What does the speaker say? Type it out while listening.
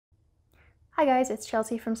Hi guys, it's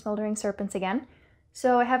Chelsea from Smoldering Serpents again.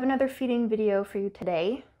 So I have another feeding video for you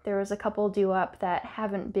today. There was a couple due up that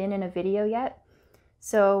haven't been in a video yet,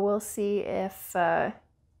 so we'll see if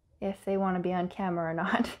they want to be on camera or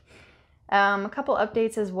not. A couple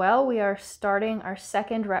updates as well. We are starting our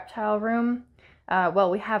second reptile room.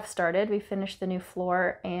 Well, we have started. We finished the new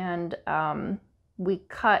floor and we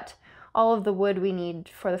cut all of the wood we need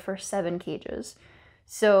for the first 7 cages.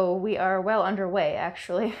 So we are well underway,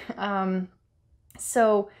 actually.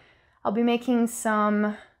 So I'll be making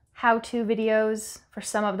some how-to videos for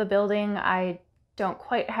some of the building. I don't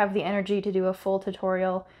quite have the energy to do a full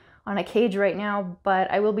tutorial on a cage right now,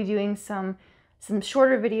 but I will be doing some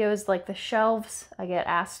shorter videos like the shelves. I get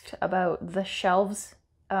asked about the shelves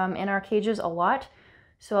in our cages a lot,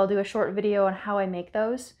 so I'll do a short video on how I make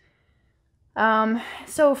those.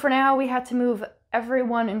 So for now, we had to move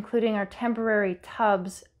everyone, including our temporary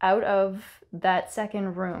tubs, out of that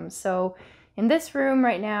second room. So in this room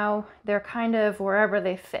right now, they're kind of wherever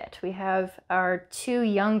they fit. We have our 2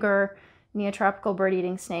 younger neotropical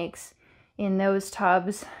bird-eating snakes in those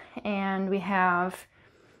tubs, and we have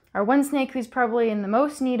our one snake who's probably in the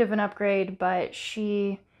most need of an upgrade, but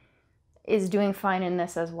she is doing fine in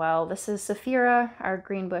this as well. This is Saphira, our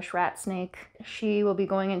green bush rat snake. She will be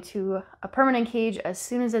going into a permanent cage as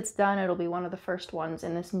soon as it's done. It'll be one of the first ones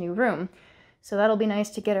in this new room. So that'll be nice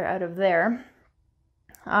to get her out of there.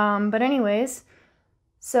 But anyways,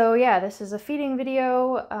 so yeah, this is a feeding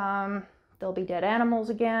video. There'll be dead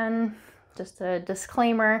animals again. Just a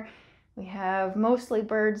disclaimer. We have mostly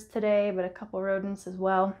birds today, but a couple rodents as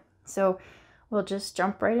well. So we'll just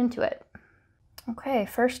jump right into it. Okay,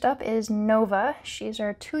 first up is Nova. She's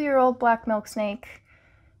our 2-year-old black milk snake,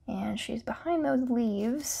 and she's behind those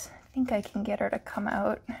leaves. I think I can get her to come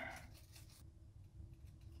out.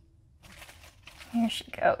 Here she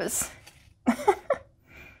goes.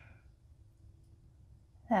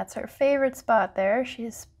 That's her favorite spot there.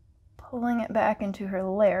 She's pulling it back into her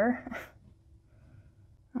lair.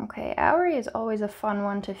 Okay, Auri is always a fun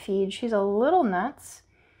one to feed. She's a little nuts.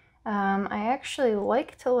 I actually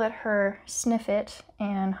like to let her sniff it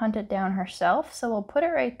and hunt it down herself, so we'll put it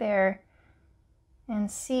right there and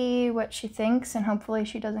see what she thinks, and hopefully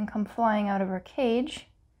she doesn't come flying out of her cage.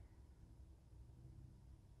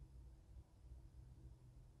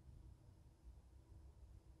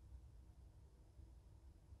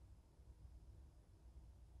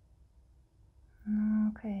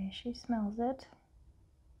 Okay, she smells it.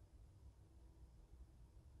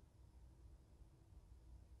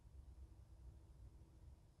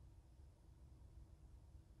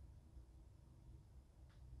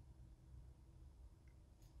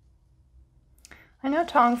 I know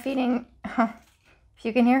tongue feeding, if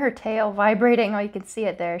you can hear her tail vibrating, oh, you can see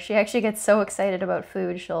it there. She actually gets so excited about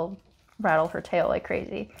food, she'll rattle her tail like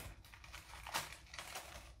crazy.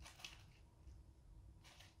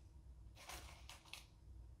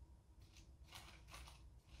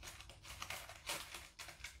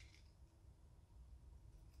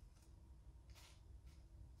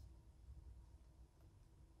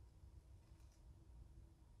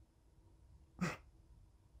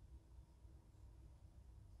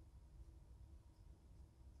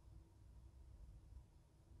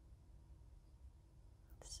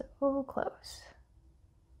 So close.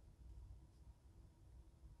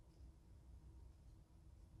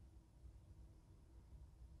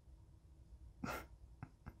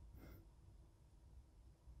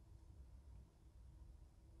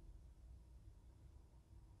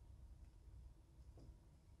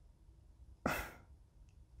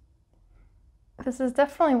 This is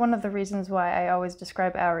definitely one of the reasons why I always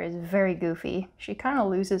describe Auri as very goofy. She kind of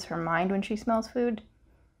loses her mind when she smells food.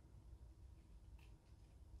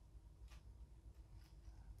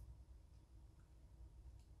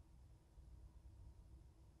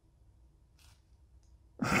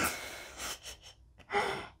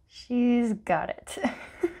 She's got it.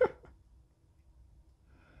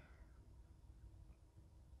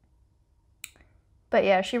 But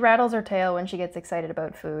yeah, she rattles her tail when she gets excited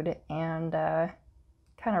about food and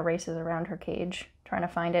kind of races around her cage trying to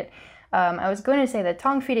find it. I was going to say that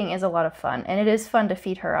tongue feeding is a lot of fun, and it is fun to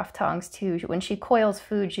feed her off tongs too. When she coils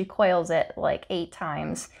food, she coils it like 8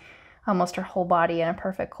 times, almost her whole body in a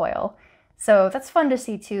perfect coil. So that's fun to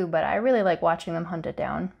see too, but I really like watching them hunt it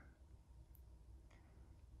down.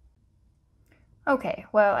 Okay,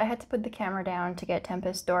 well, I had to put the camera down to get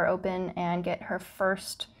Tempest's door open and get her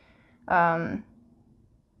first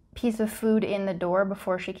piece of food in the door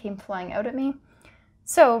before she came flying out at me.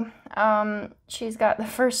 So, she's got the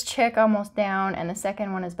first chick almost down, and the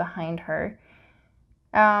second one is behind her.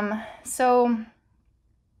 So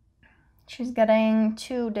She's getting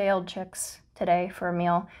 2 day-old chicks today for a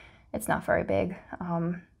meal. It's not very big.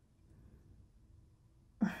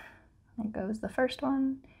 There goes the first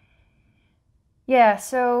one. Yeah,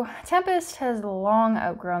 so Tempest has long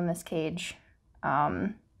outgrown this cage,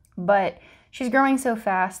 but she's growing so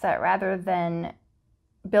fast that rather than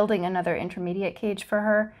building another intermediate cage for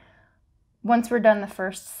her, once we're done the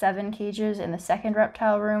first 7 cages in the second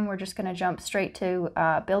reptile room, we're just going to jump straight to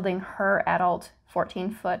building her adult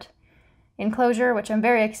 14-foot enclosure, which I'm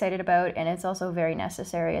very excited about, and it's also very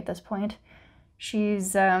necessary at this point.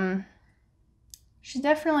 She's definitely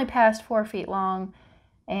past 4 feet long,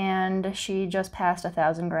 and she just passed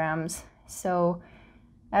 1,000 grams. So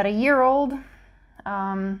at a year old,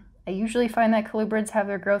 I usually find that colubrids have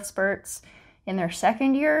their growth spurts in their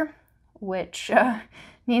second year, which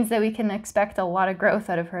means that we can expect a lot of growth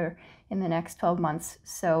out of her in the next 12 months.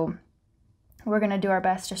 So we're going to do our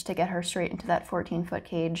best just to get her straight into that 14-foot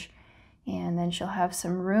cage, and then she'll have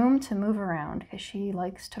some room to move around because she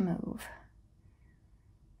likes to move.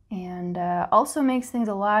 And also makes things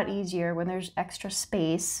a lot easier when there's extra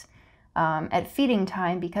space at feeding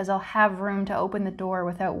time, because I'll have room to open the door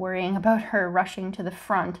without worrying about her rushing to the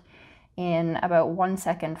front in about 1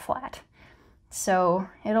 second flat. So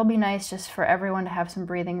it'll be nice just for everyone to have some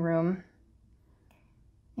breathing room,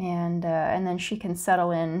 and then she can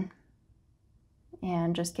settle in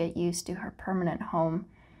and just get used to her permanent home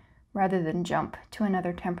rather than jump to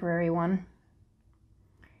another temporary one.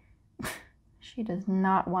 She does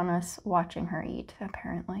not want us watching her eat,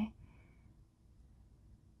 apparently.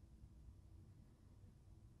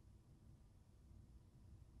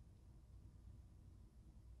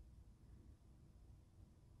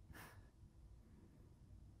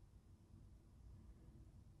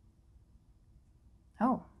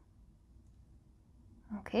 Oh.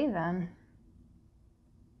 Okay then.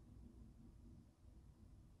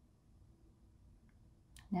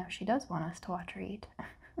 Now she does want us to watch her eat.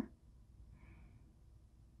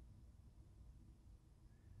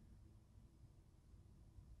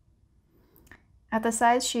 At the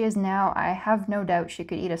size she is now, I have no doubt she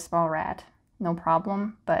could eat a small rat, no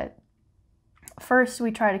problem, but first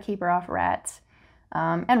we try to keep her off rats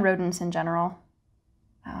and rodents in general.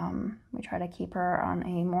 We try to keep her on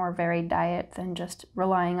a more varied diet than just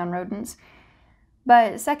relying on rodents.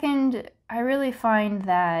 But second, I really find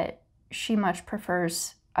that she much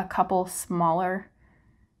prefers a couple smaller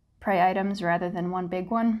prey items rather than one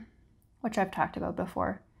big one, which I've talked about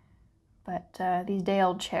before. But these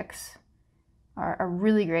day-old chicks are a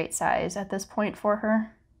really great size at this point for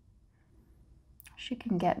her. She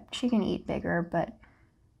can eat bigger, but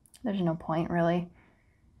there's no point really.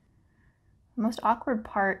 The most awkward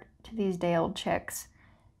part to these day-old chicks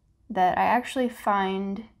that I actually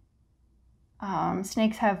find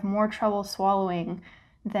snakes have more trouble swallowing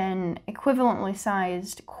than equivalently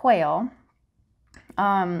sized quail.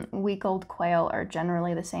 Week-old quail are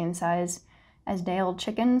generally the same size as day-old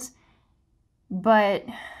chickens, but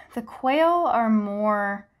the quail are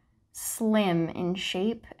more slim in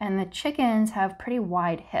shape, and the chickens have pretty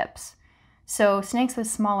wide hips. So snakes with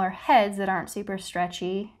smaller heads that aren't super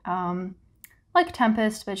stretchy, like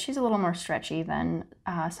Tempest, but she's a little more stretchy than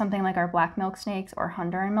something like our black milk snakes or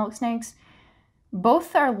Honduran milk snakes.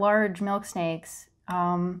 Both are large milk snakes.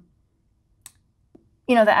 You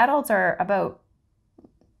know, the adults are about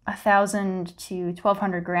 1,000 to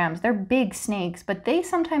 1,200 grams. They're big snakes, but they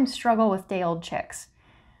sometimes struggle with day-old chicks.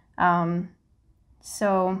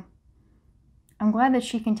 So I'm glad that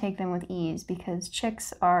she can take them with ease, because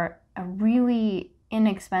chicks are a really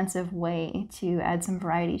inexpensive way to add some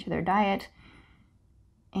variety to their diet,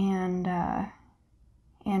 and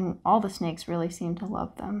all the snakes really seem to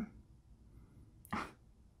love them.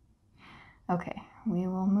 Okay, we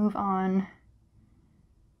will move on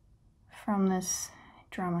from this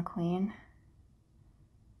drama queen.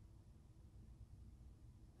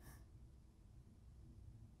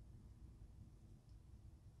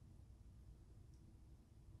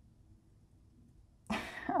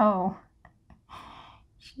 Oh,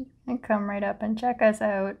 she's gonna come right up and check us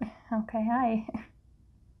out. Okay, hi.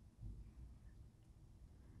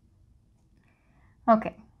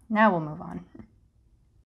 Okay, now we'll move on.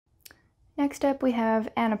 Next up we have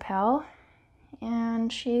Annapelle,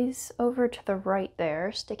 and she's over to the right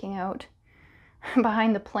there, sticking out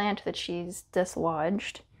behind the plant that she's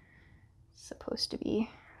dislodged. It's supposed to be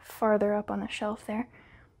farther up on the shelf there.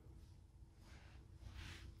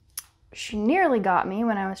 She nearly got me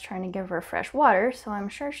when I was trying to give her fresh water, so I'm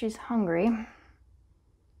sure she's hungry.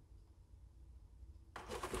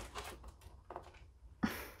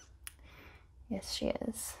 Yes, she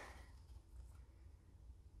is.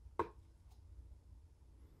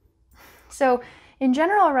 So in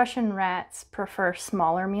general, Russian rats prefer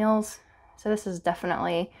smaller meals. So this is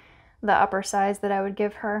definitely the upper size that I would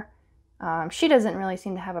give her. She doesn't really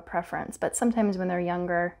seem to have a preference, but sometimes when they're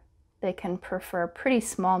younger, they can prefer pretty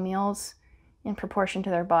small meals in proportion to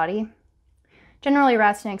their body. Generally,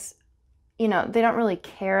 rat snakes, you know, they don't really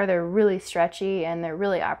care. They're really stretchy and they're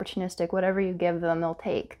really opportunistic. Whatever you give them, they'll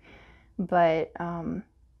take. But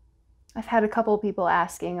I've had a couple of people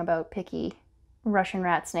asking about picky Russian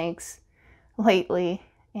rat snakes lately.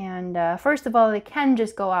 And first of all, they can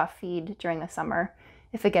just go off feed during the summer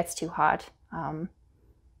if it gets too hot. And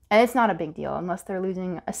it's not a big deal unless they're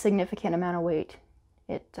losing a significant amount of weight.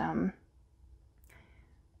 It's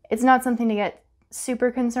not something to get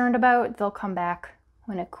super concerned about. They'll come back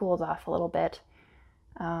when it cools off a little bit.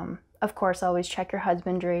 Of course, always check your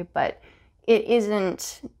husbandry, but it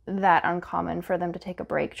isn't that uncommon for them to take a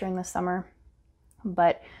break during the summer.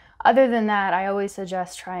 But other than that, I always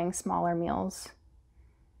suggest trying smaller meals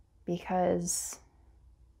because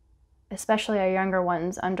especially our younger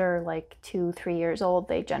ones under like 2-3 years old,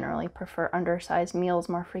 they generally prefer undersized meals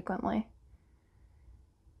more frequently.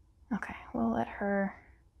 Okay, we'll let her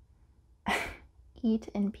eat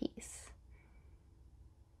in peace.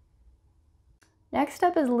 Next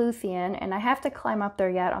up is Luthien, and I have to climb up there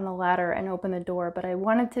yet on the ladder and open the door, but I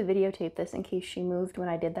wanted to videotape this in case she moved when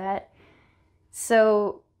I did that.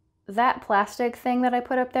 So that plastic thing that I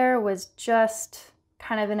put up there was just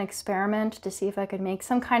kind of an experiment to see if I could make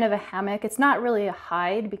some kind of a hammock. It's not really a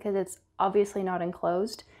hide because it's obviously not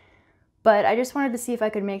enclosed, but I just wanted to see if I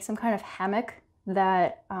could make some kind of hammock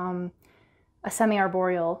that a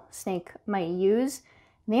semi-arboreal snake might use.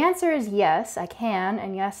 And the answer is yes, I can,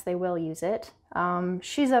 and yes, they will use it.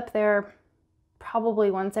 She's up there probably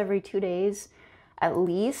once every 2 days, at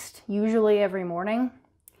least, usually every morning.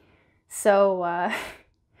 So I've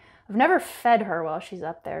never fed her while she's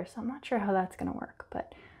up there, so I'm not sure how that's gonna work,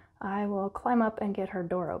 but I will climb up and get her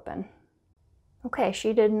door open. Okay,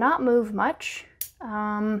 she did not move much.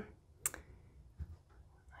 I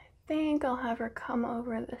think I'll have her come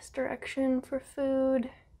over this direction for food.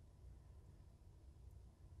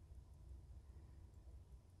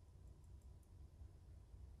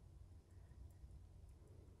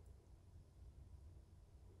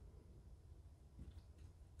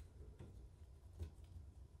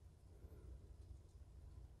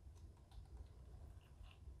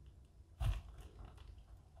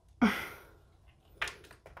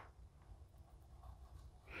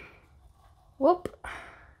 Whoop.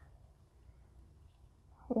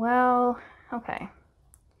 Well, okay.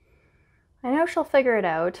 I know she'll figure it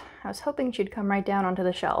out. I was hoping she'd come right down onto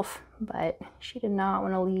the shelf, but she did not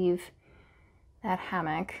want to leave that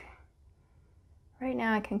hammock. Right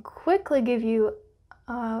now I can quickly give you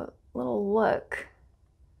a little look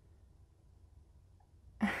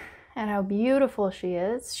at how beautiful she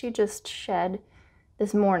is. She just shed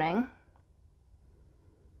this morning.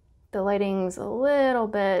 The lighting's a little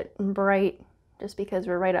bit bright just because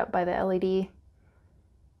we're right up by the LED.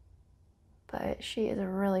 But she is a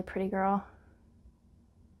really pretty girl.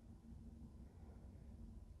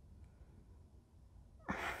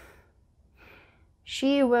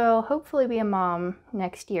 She will hopefully be a mom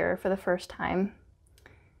next year for the first time.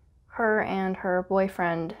 Her and her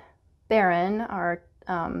boyfriend, Baron, are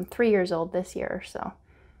 3 years old this year, so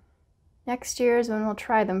next year is when we'll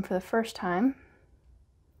try them for the first time.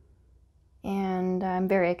 And I'm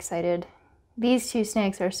very excited. These two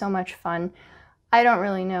snakes are so much fun. I don't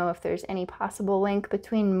really know if there's any possible link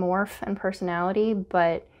between morph and personality,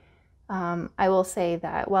 but I will say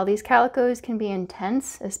that while these calicos can be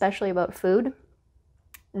intense, especially about food,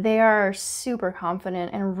 they are super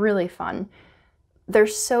confident and really fun. They're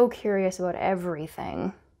so curious about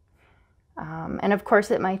everything. And of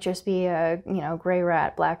course it might just be a, you know, gray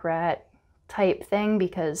rat, black rat type thing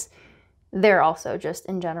because they're also just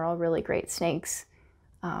in general really great snakes.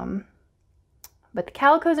 But the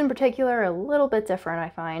calicos in particular are a little bit different, I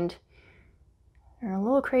find. They're a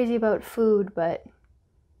little crazy about food, but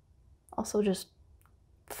also just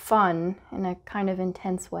fun in a kind of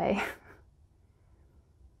intense way.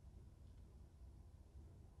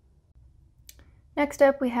 Next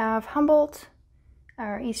up we have Humboldt,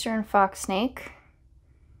 our eastern fox snake,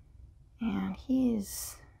 and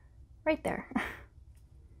he's right there.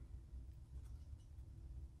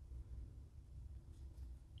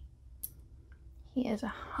 He is a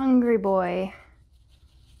hungry boy.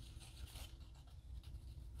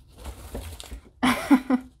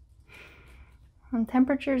 When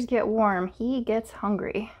temperatures get warm, he gets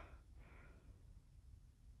hungry.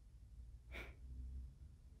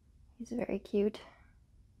 He's very cute.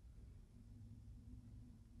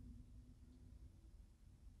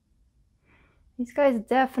 These guys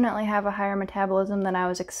definitely have a higher metabolism than I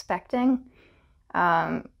was expecting.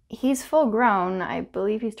 He's full grown. I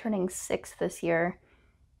believe he's turning 6 this year.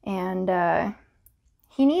 And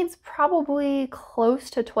he needs probably close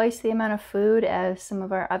to twice the amount of food as some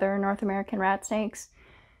of our other North American rat snakes.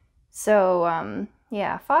 So,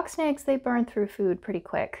 yeah, fox snakes, they burn through food pretty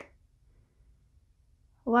quick.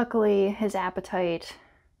 Luckily, his appetite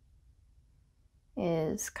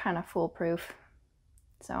is kind of foolproof.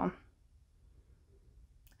 So,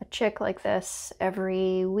 a chick like this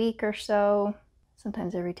every week or so,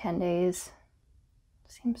 sometimes every 10 days,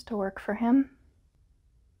 seems to work for him.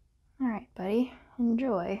 All right, buddy,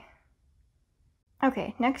 enjoy.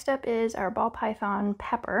 Okay, next up is our ball python,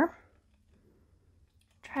 Pepper.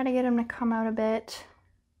 Try to get him to come out a bit.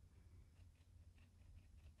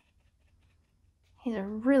 He's a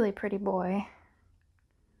really pretty boy.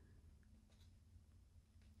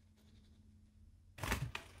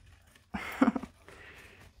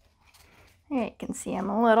 There, you can see him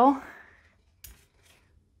a little.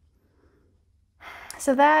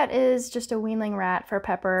 So that is just a weanling rat for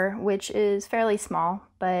Pepper, which is fairly small,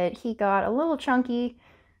 but he got a little chunky,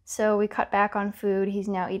 so we cut back on food. He's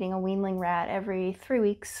now eating a weanling rat every 3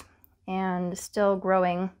 weeks and still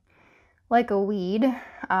growing like a weed,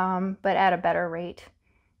 but at a better rate,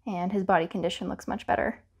 and his body condition looks much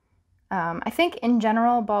better. I think in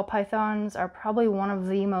general, ball pythons are probably one of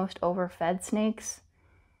the most overfed snakes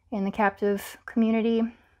in the captive community.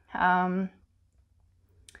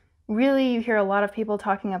 Really, you hear a lot of people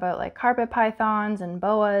talking about like carpet pythons and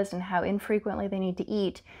boas and how infrequently they need to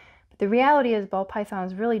eat. But the reality is ball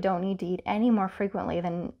pythons really don't need to eat any more frequently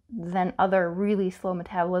than other really slow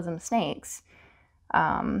metabolism snakes.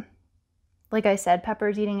 Like I said,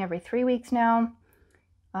 Pepper's eating every 3 weeks now,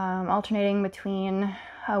 alternating between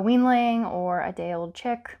a weanling or a day-old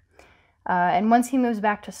chick. And once he moves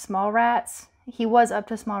back to small rats, he was up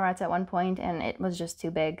to small rats at one point and it was just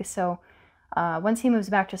too big. So once he moves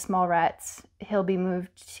back to small rats, he'll be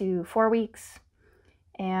moved to 4 weeks.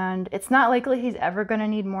 And it's not likely he's ever going to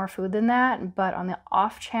need more food than that, but on the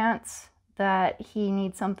off chance that he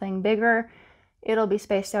needs something bigger, it'll be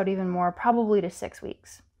spaced out even more, probably to 6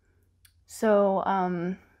 weeks. So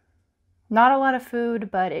not a lot of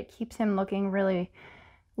food, but it keeps him looking really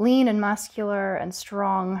lean and muscular and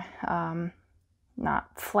strong,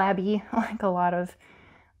 not flabby like a lot of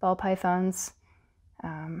ball pythons.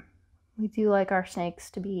 We do like our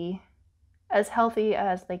snakes to be as healthy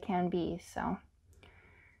as they can be, so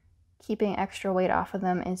keeping extra weight off of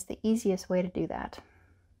them is the easiest way to do that.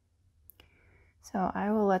 So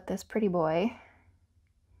I will let this pretty boy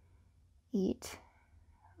eat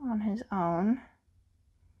on his own.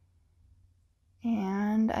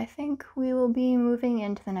 And I think we will be moving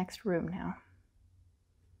into the next room now.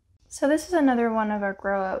 So this is another one of our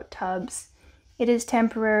grow out tubs. It is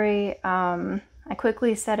temporary. I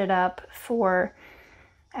quickly set it up for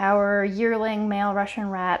our yearling male Russian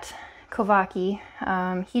rat, Kovaki.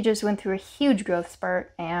 He just went through a huge growth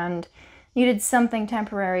spurt and needed something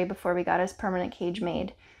temporary before we got his permanent cage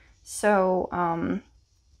made. So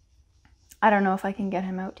I don't know if I can get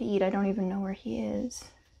him out to eat. I don't even know where he is.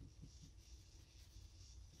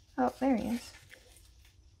 Oh, there he is.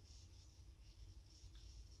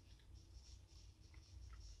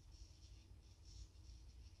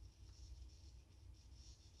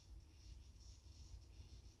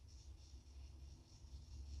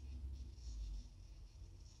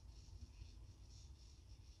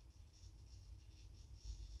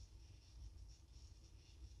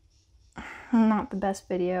 Not the best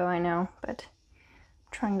video, I know, but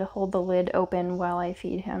I'm trying to hold the lid open while I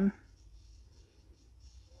feed him.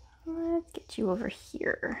 Let's get you over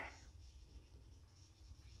here.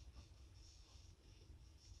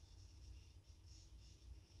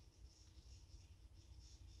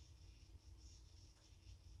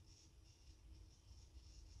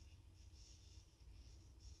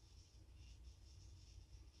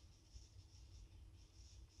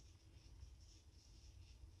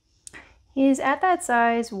 He's at that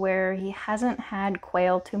size where he hasn't had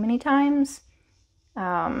quail too many times,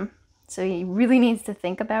 so he really needs to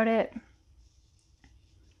think about it.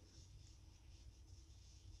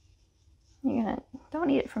 Don't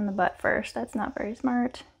eat it from the butt first, that's not very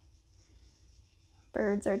smart.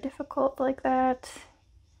 Birds are difficult like that.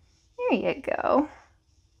 There you go.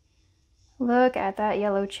 Look at that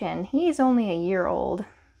yellow chin. He's only a year old.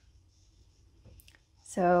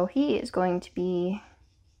 So he is going to be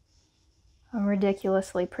a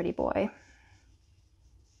ridiculously pretty boy.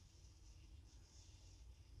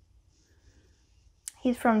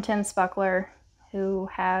 He's from Tim Spuckler, who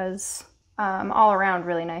has all around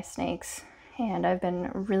really nice snakes. and I've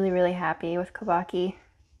been really happy with Kavaki.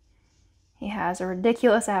 He has a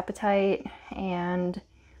ridiculous appetite, and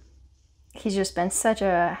he's just been such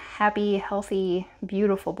a happy, healthy,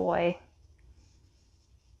 beautiful boy.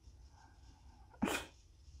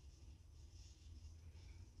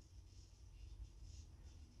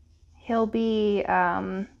 He'll be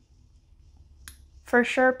for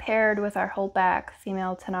sure paired with our holdback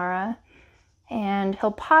female Tanara, and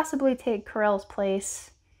he'll possibly take Corell's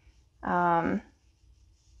place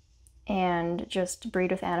and just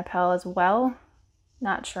breed with Annapelle as well.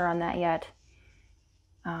 Not sure on that yet.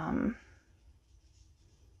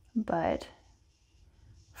 But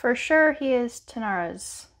for sure he is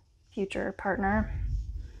Tanara's future partner.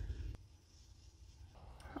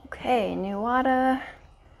 Okay, Nuada,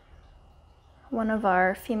 one of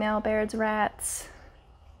our female Baird's rats.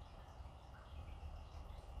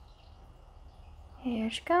 Here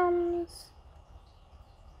she comes.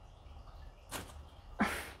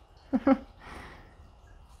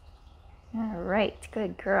 All right,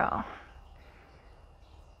 good girl.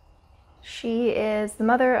 She is the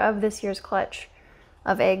mother of this year's clutch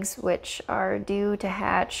of eggs, which are due to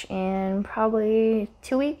hatch in probably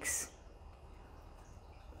 2 weeks.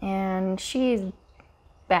 And she's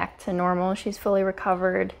back to normal. She's fully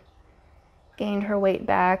recovered, gained her weight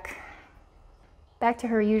back to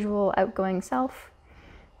her usual outgoing self,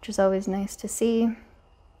 which is always nice to see.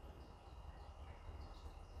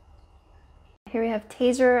 Here we have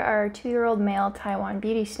Taser, our 2-year-old male Taiwan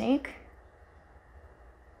beauty snake.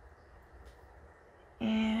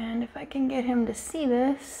 And if I can get him to see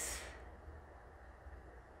this.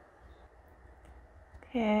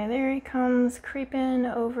 Okay, there he comes creeping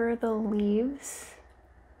over the leaves.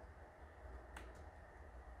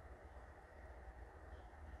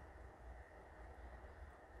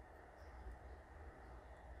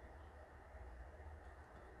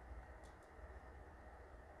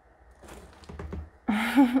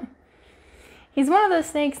 He's one of those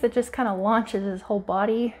snakes that just kind of launches his whole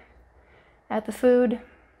body at the food,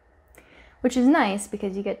 which is nice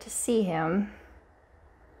because you get to see him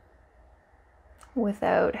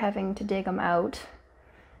without having to dig him out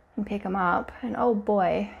and pick him up. And oh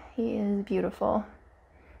boy, he is beautiful.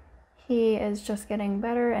 He is just getting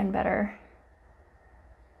better and better.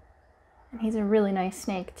 And he's a really nice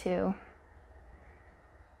snake too.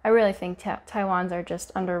 I really think Taiwans are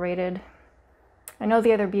just underrated. I know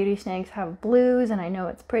the other beauty snakes have blues, and I know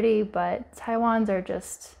it's pretty, but Taiwans are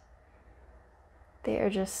just, they are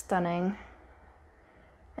just stunning.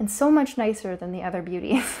 And so much nicer than the other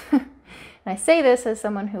beauties. And I say this as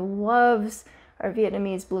someone who loves our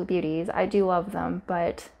Vietnamese blue beauties. I do love them,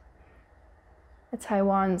 but the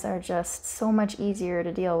Taiwans are just so much easier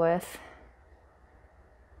to deal with.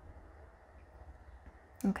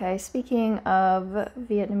 Okay, speaking of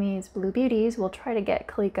Vietnamese blue beauties, we'll try to get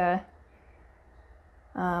Kalika,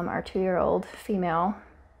 our 2-year-old female,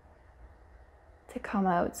 to come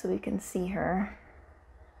out so we can see her.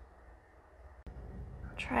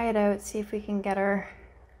 Try it out, see if we can get her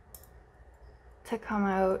to come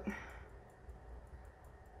out.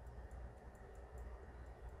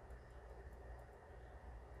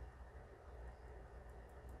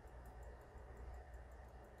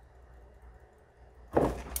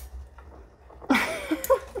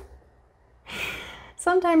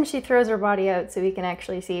 Sometimes she throws her body out so we can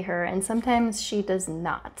actually see her, and sometimes she does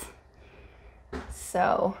not.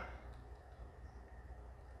 So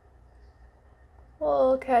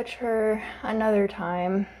we'll catch her another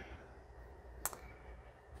time.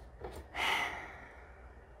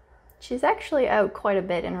 She's actually out quite a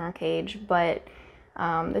bit in her cage, but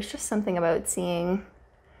there's just something about seeing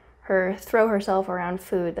her throw herself around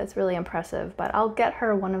food that's really impressive, but I'll get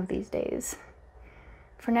her one of these days.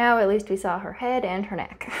 For now, at least we saw her head and her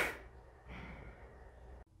neck.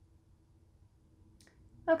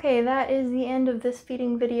 Okay, that is the end of this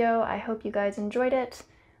feeding video. I hope you guys enjoyed it.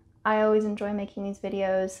 I always enjoy making these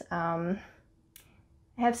videos. I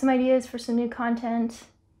have some ideas for some new content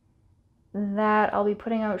that I'll be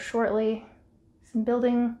putting out shortly. Some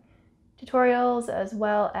building tutorials, as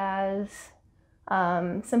well as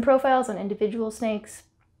some profiles on individual snakes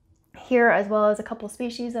here, as well as a couple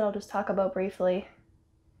species that I'll just talk about briefly.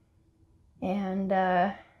 And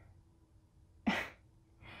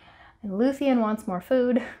Luthien wants more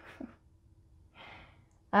food.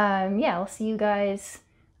 Yeah, I'll see you guys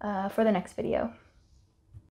for the next video.